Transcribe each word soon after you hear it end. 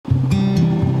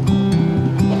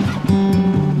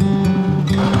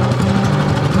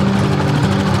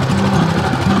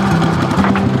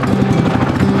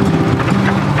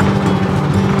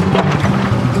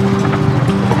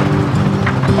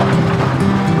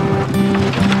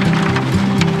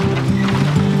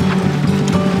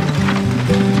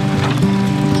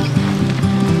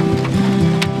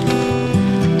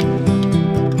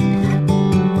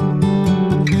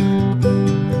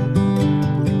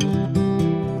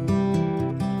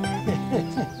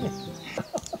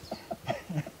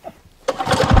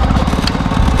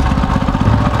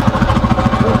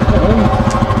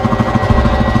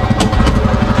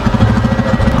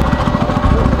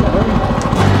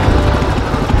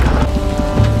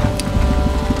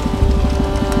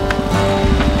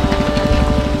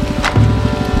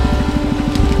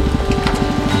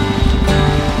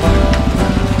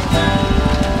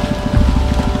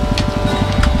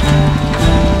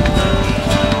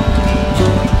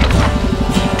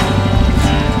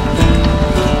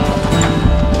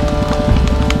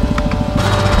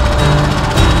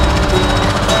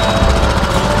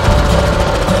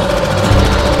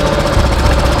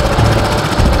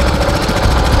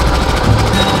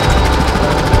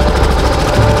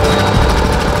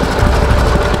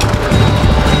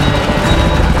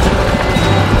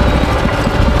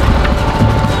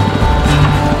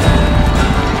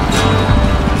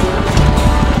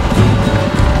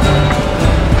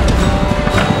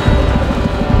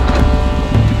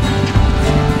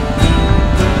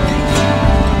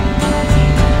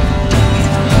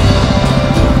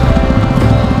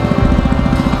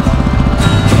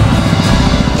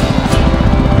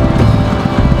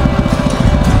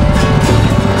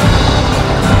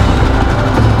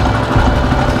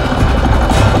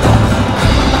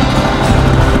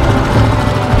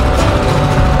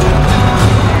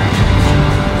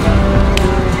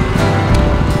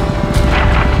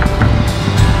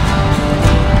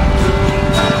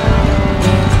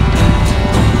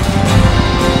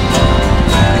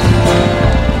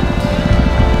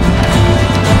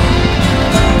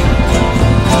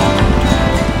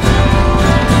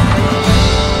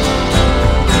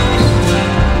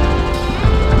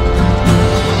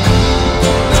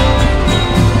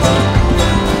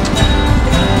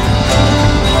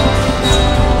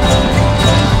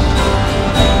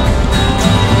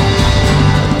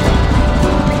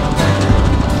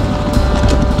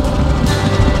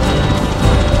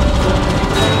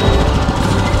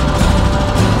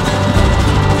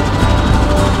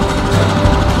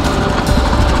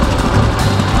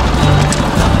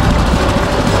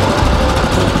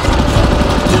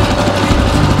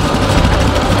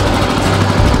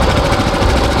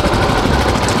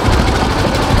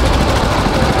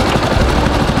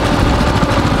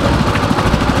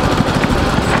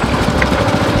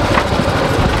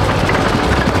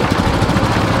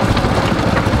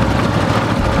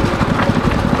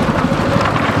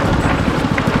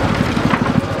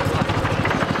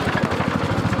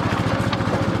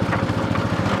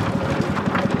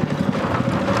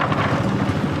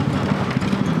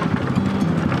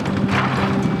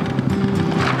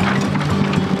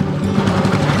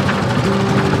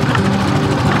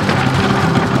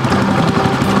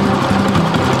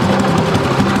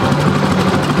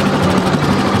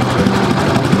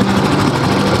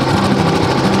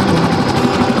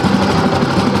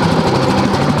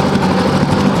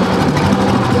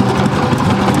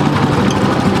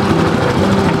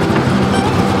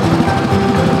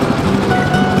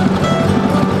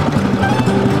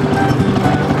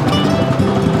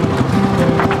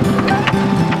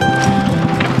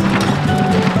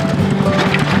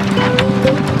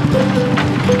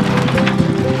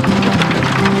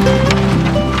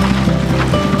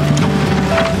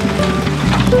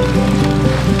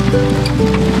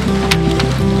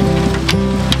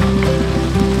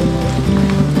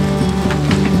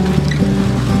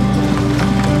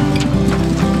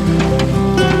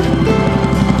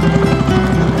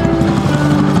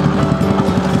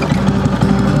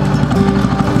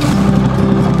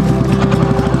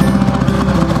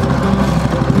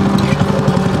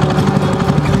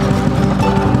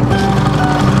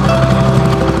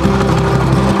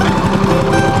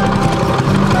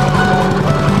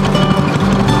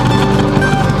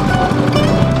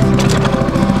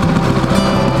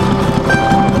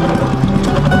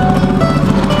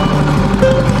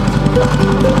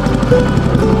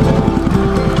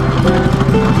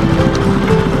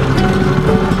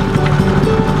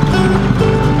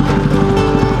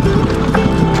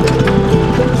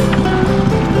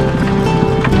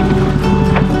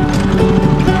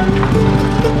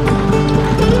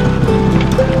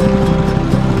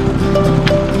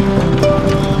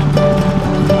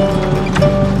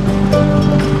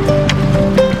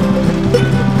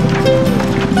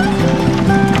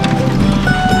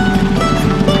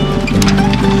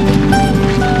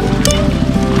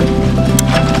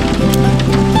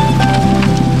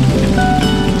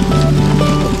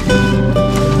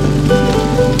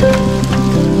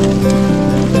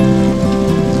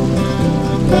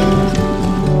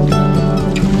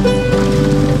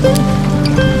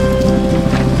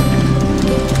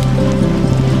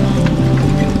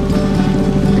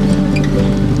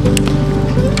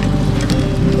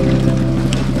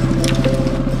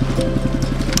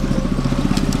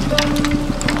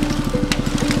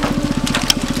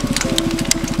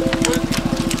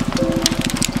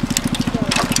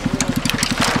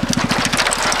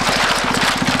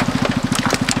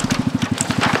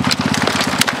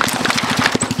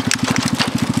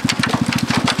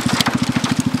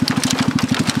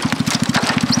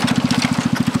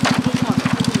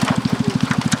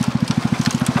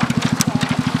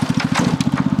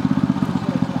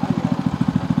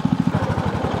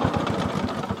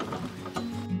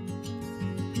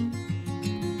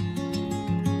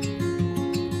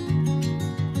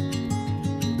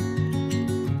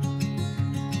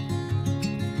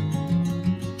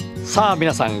さあ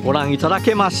皆さんご覧いただ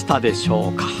けましたでしょ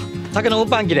うか。竹の運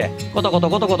搬機でゴトゴト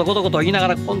ゴトゴトゴトゴト言いなが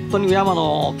ら本当に山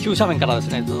の急斜面からです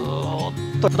ねず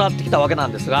ーっと下ってきたわけな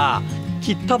んですが、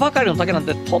切ったばかりの竹なん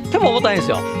てとっても重たいんで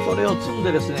すよ。それを積ん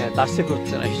でですね出してくるって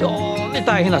いうのは非常に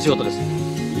大変な仕事です。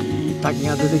いい竹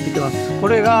が出てきてます。こ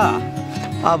れが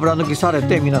油抜きされ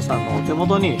て皆さんのお手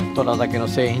元に虎竹の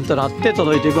製品となって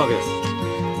届いていくわけです。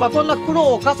こんな苦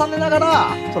労を重ねながら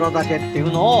虎竹っていう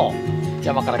のを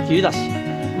山から切り出し、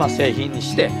製品に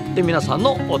してで皆さん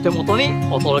のお手元に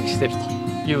お届けしている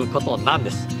ということなん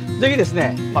です。ぜひです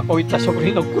ね、こういった食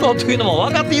品の苦労というのも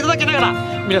分かっていただきなが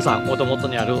ら皆さんお手元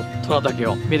にある虎竹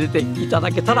をめでていた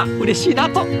だけたら嬉しいな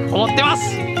と思ってま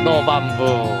す。ノーバンブ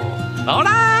ーノー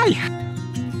ライフ。